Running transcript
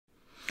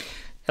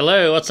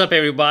Hello, what's up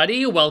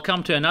everybody?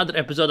 Welcome to another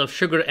episode of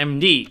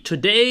SugarMD.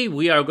 Today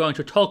we are going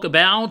to talk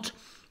about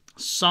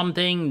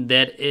something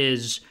that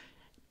is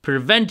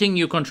preventing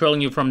you, controlling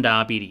you from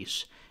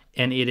diabetes.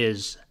 And it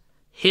is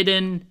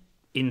hidden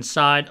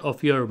inside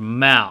of your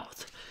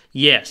mouth.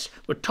 Yes,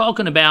 we're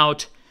talking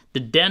about the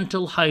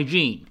dental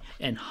hygiene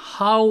and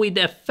how it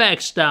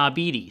affects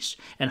diabetes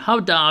and how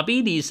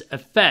diabetes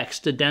affects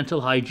the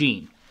dental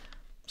hygiene.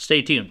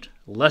 Stay tuned.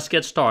 Let's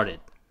get started.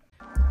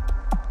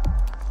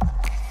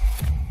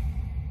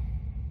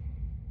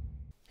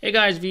 Hey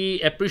guys,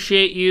 we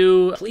appreciate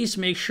you. Please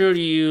make sure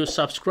you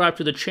subscribe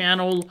to the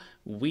channel.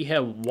 We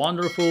have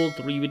wonderful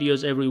 3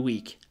 videos every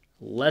week.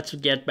 Let's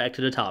get back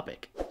to the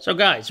topic. So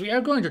guys, we are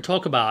going to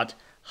talk about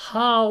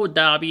how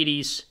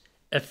diabetes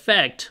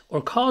affect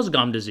or cause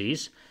gum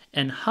disease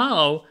and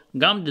how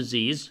gum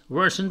disease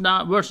worsen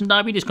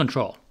diabetes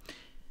control.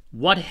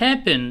 What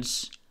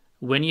happens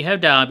when you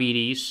have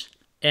diabetes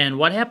and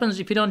what happens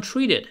if you don't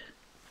treat it?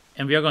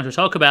 And we are going to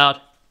talk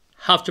about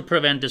how to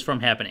prevent this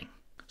from happening.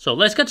 So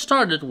let's get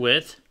started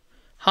with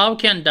how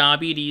can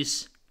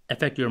diabetes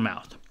affect your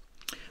mouth?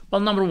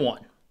 Well, number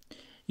 1,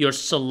 your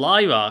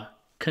saliva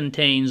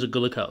contains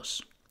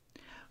glucose.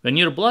 When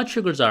your blood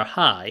sugars are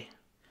high,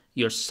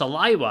 your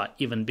saliva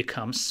even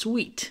becomes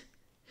sweet.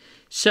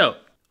 So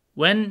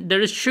when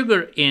there is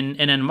sugar in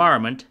an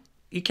environment,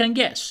 you can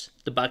guess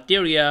the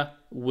bacteria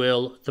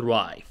will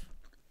thrive.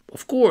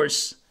 Of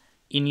course,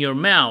 in your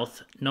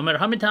mouth, no matter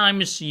how many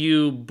times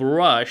you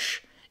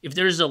brush, if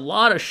there is a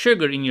lot of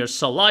sugar in your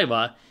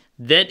saliva,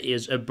 that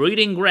is a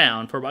breeding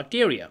ground for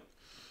bacteria.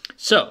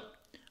 So,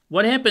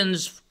 what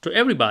happens to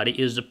everybody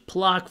is the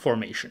plaque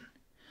formation.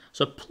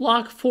 So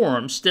plaque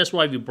forms, that's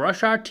why we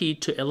brush our teeth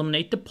to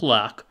eliminate the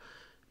plaque,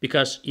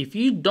 because if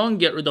you don't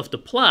get rid of the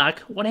plaque,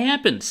 what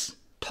happens?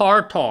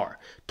 Tartar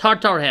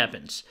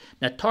happens.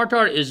 Now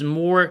tartar is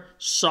more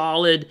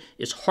solid,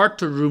 it's hard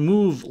to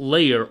remove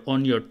layer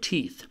on your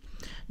teeth.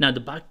 Now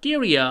the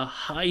bacteria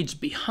hides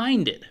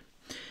behind it.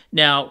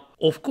 Now,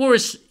 of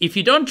course, if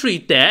you don't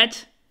treat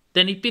that,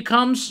 then it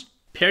becomes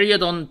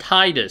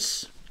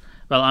periodontitis.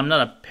 Well, I'm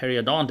not a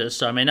periodontist,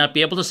 so I may not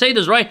be able to say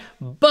this right,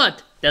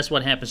 but that's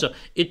what happens. So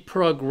it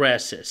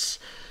progresses.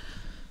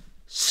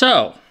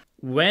 So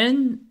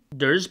when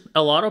there's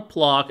a lot of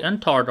plaque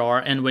and tartar,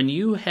 and when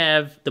you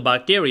have the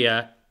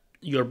bacteria,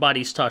 your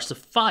body starts to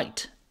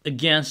fight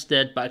against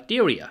that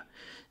bacteria.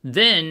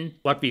 Then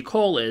what we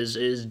call is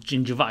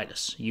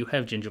gingivitis. You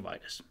have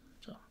gingivitis.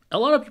 So a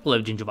lot of people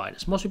have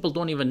gingivitis. Most people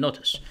don't even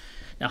notice.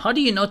 Now, how do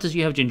you notice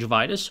you have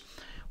gingivitis?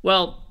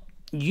 Well,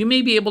 you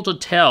may be able to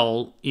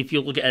tell if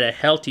you look at a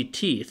healthy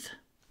teeth,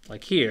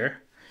 like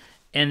here,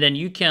 and then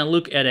you can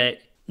look at a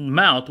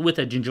mouth with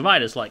a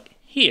gingivitis, like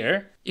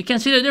here. You can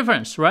see the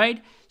difference,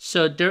 right?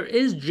 So there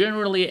is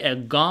generally a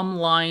gum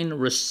line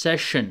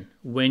recession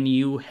when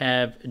you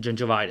have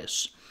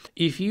gingivitis.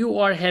 If you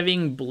are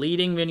having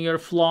bleeding when you're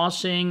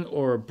flossing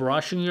or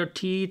brushing your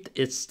teeth,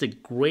 it's the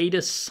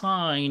greatest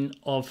sign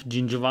of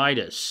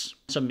gingivitis.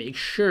 So make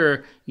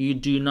sure you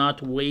do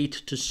not wait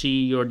to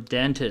see your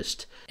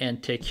dentist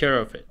and take care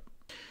of it.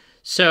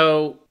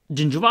 So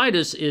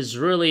gingivitis is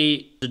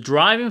really the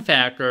driving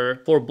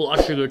factor for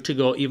blood sugar to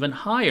go even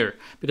higher,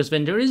 because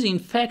when there is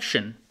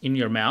infection in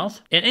your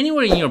mouth and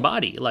anywhere in your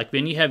body, like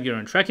when you have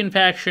urinary tract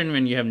infection,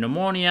 when you have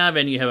pneumonia,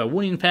 when you have a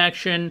wound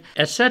infection,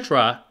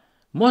 etc.,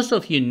 most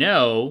of you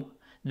know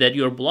that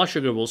your blood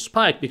sugar will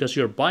spike because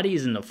your body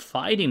is in a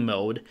fighting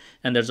mode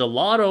and there's a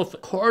lot of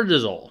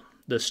cortisol.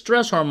 The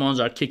stress hormones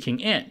are kicking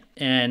in.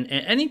 And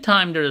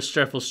anytime there's a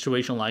stressful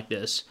situation like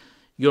this,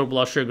 your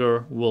blood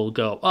sugar will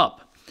go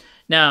up.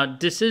 Now,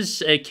 this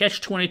is a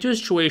catch-22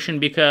 situation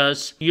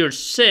because you're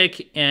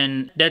sick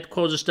and that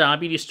causes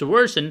diabetes to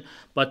worsen,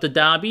 but the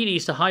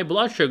diabetes, the high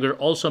blood sugar,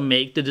 also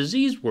make the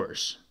disease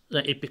worse.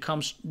 It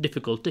becomes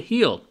difficult to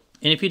heal.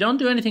 And if you don't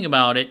do anything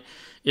about it,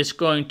 it's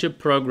going to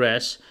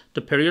progress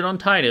to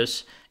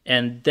periodontitis,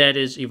 and that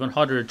is even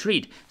harder to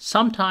treat.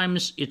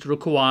 Sometimes it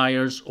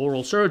requires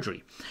oral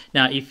surgery.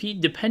 Now,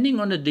 depending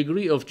on the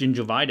degree of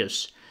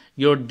gingivitis,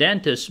 your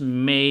dentist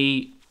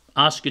may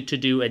ask you to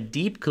do a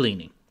deep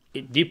cleaning.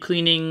 Deep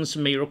cleanings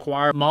may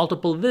require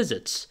multiple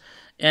visits.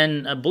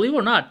 And believe it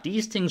or not,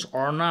 these things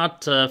are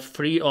not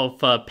free of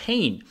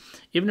pain.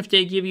 Even if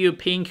they give you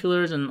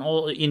painkillers and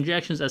all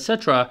injections,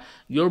 etc.,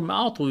 your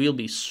mouth will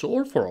be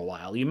sore for a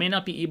while. You may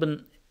not be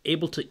even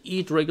able to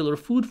eat regular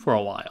food for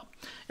a while.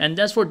 And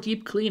that's for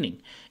deep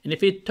cleaning. And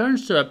if it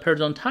turns to a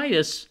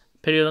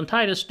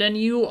periodontitis, then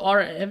you are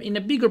in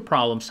a bigger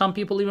problem. Some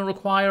people even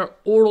require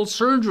oral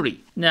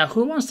surgery. Now,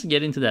 who wants to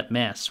get into that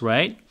mess,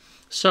 right?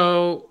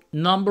 So,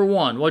 number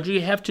 1, what you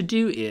have to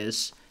do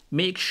is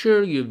make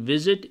sure you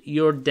visit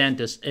your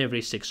dentist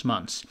every 6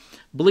 months.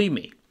 Believe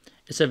me,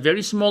 it's a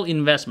very small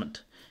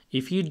investment.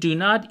 If you do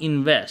not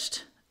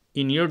invest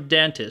in your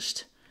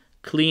dentist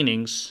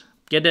cleanings,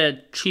 get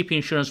a cheap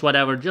insurance,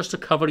 whatever, just to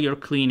cover your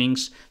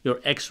cleanings, your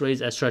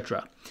x-rays,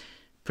 etc.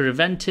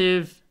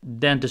 Preventive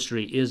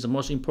dentistry is the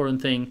most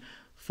important thing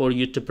for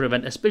you to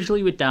prevent,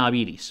 especially with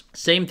diabetes.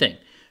 Same thing.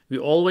 We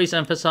always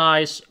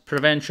emphasize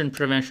prevention,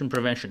 prevention,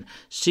 prevention.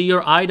 See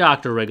your eye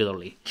doctor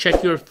regularly.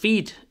 Check your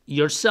feet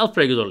yourself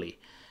regularly.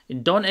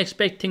 Don't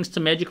expect things to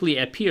magically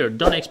appear.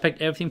 Don't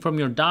expect everything from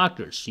your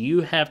doctors.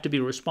 You have to be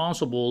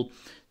responsible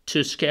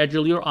to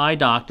schedule your eye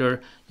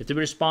doctor. You have to be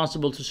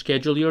responsible to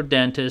schedule your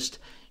dentist.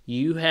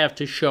 You have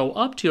to show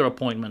up to your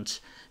appointments.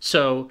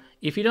 So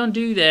if you don't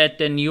do that,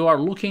 then you are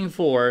looking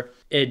for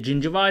a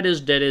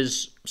gingivitis that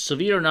is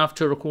severe enough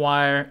to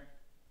require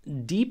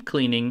deep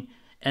cleaning,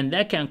 and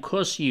that can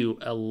cost you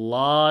a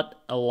lot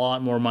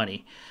more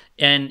money.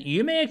 And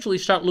you may actually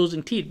start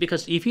losing teeth,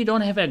 because if you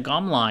don't have a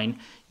gum line,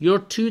 your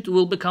tooth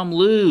will become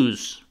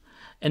loose,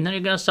 and then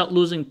you're gonna start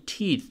losing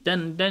teeth.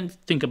 Then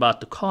think about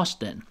the cost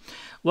then.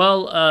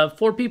 Well,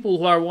 for people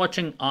who are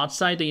watching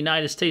outside the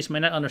United States may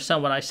not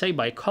understand what I say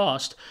by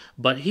cost,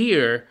 but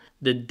here,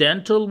 the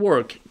dental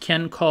work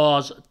can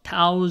cost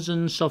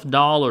thousands of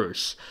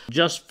dollars.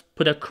 Just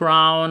put a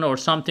crown or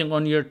something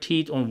on your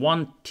teeth, on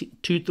one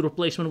tooth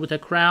replacement with a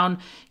crown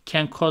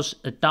can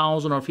cost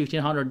 $1,000 or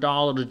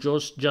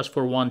 $1,500 just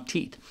for one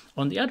teeth.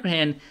 On the other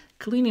hand,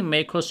 cleaning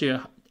may cost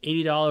you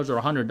 $80 or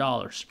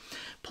 $100.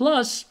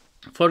 Plus,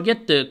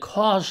 forget the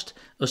cost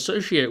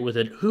associated with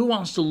it. Who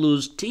wants to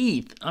lose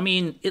teeth? I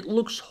mean, it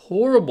looks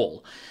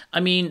horrible. I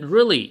mean,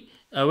 really,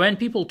 when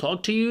people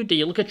talk to you,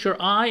 they look at your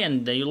eye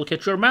and they look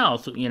at your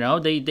mouth. You know,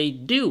 they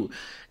do.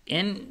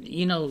 And,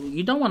 you know,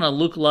 you don't want to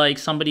look like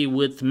somebody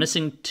with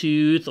missing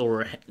tooth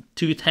or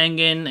tooth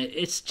hanging.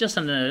 It's just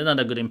not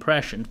a good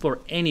impression for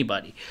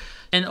anybody.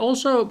 And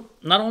also,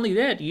 not only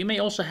that, you may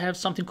also have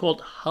something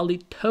called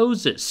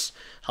halitosis.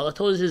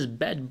 Halitosis is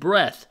bad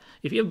breath.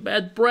 If you have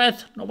bad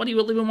breath, nobody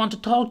will even want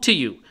to talk to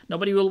you.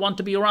 Nobody will want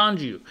to be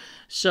around you.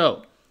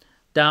 So,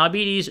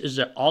 diabetes is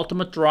the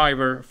ultimate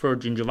driver for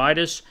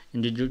gingivitis,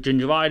 and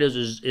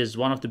gingivitis is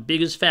one of the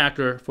biggest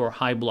factor for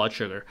high blood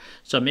sugar.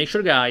 So make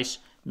sure, guys,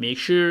 make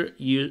sure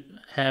you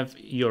have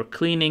your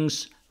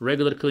cleanings,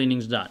 regular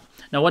cleanings done.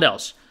 Now, what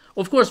else?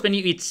 Of course, when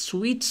you eat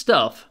sweet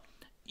stuff,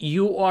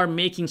 you are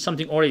making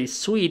something already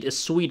sweet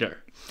sweeter.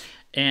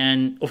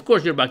 And of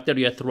course, your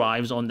bacteria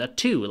thrives on that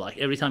too, like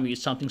every time you eat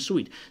something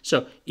sweet.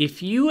 So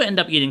if you end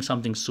up eating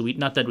something sweet,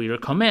 not that we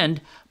recommend,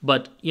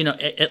 but you know,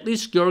 at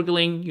least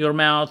gurgling your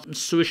mouth,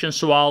 swish and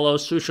swallow,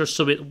 swish or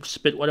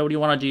spit, whatever you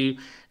want to do,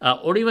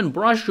 or even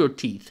brush your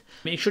teeth.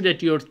 Make sure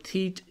that your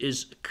teeth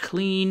is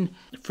clean,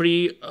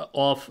 free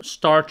of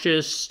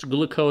starches,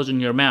 glucose in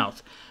your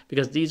mouth,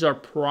 because these are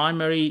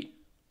primary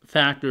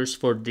factors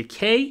for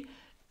decay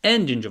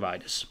and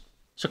gingivitis.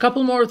 So a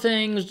couple more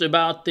things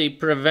about the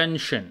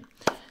prevention.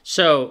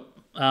 So,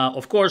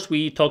 of course,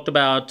 we talked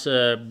about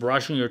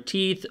brushing your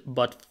teeth,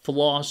 but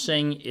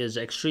flossing is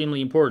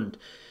extremely important.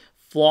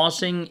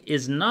 Flossing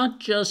is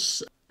not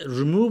just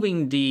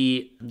removing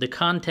the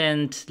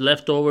content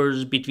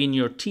leftovers between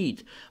your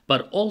teeth,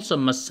 but also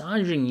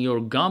massaging your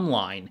gum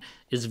line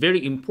is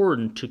very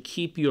important to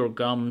keep your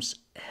gums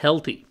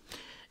healthy.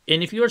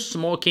 And if you're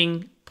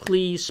smoking,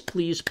 please,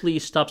 please,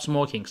 please stop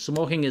smoking.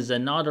 Smoking is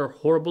another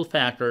horrible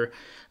factor.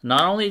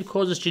 Not only it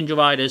causes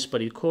gingivitis,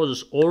 but it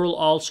causes oral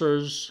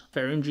ulcers,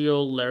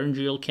 pharyngeal,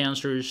 laryngeal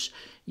cancers.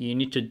 You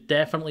need to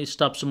definitely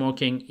stop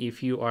smoking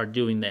if you are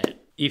doing that.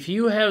 If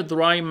you have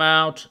dry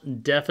mouth,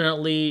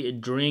 definitely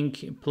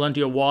drink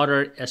plenty of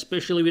water,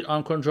 especially with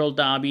uncontrolled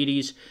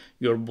diabetes.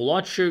 Your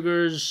blood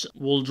sugars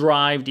will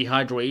drive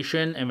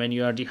dehydration, and when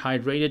you are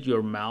dehydrated,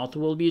 your mouth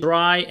will be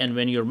dry, and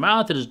when your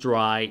mouth is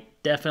dry,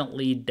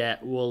 definitely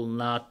that will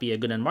not be a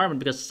good environment,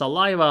 because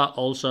saliva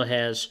also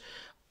has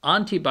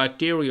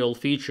antibacterial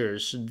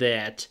features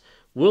that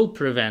will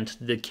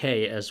prevent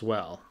decay as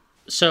well.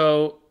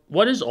 So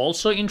what is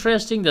also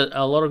interesting that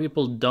a lot of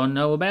people don't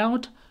know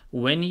about,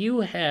 when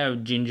you have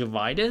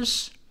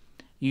gingivitis,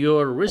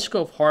 your risk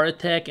of heart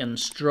attack and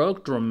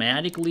stroke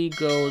dramatically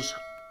goes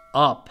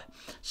up.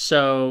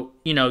 So,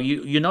 you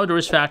know the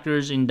risk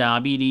factors in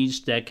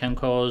diabetes that can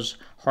cause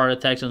heart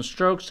attacks and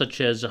strokes,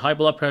 such as high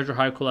blood pressure,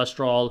 high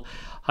cholesterol,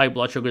 high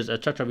blood sugars,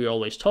 etc. we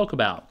always talk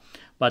about.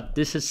 But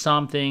this is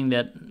something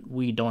that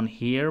we don't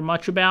hear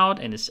much about,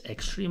 and it's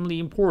extremely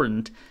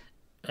important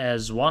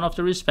as one of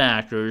the risk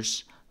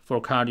factors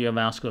for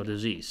cardiovascular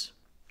disease.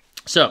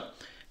 So,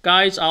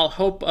 guys, I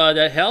hope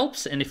that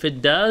helps, and if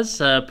it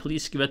does,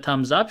 please give a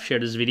thumbs up, share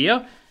this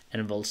video,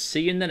 and we'll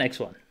see you in the next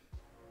one.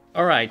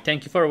 Alright,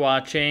 thank you for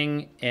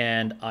watching,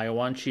 and I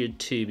want you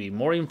to be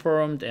more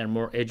informed and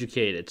more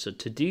educated. So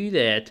to do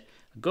that,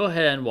 go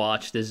ahead and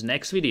watch this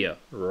next video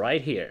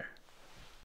right here.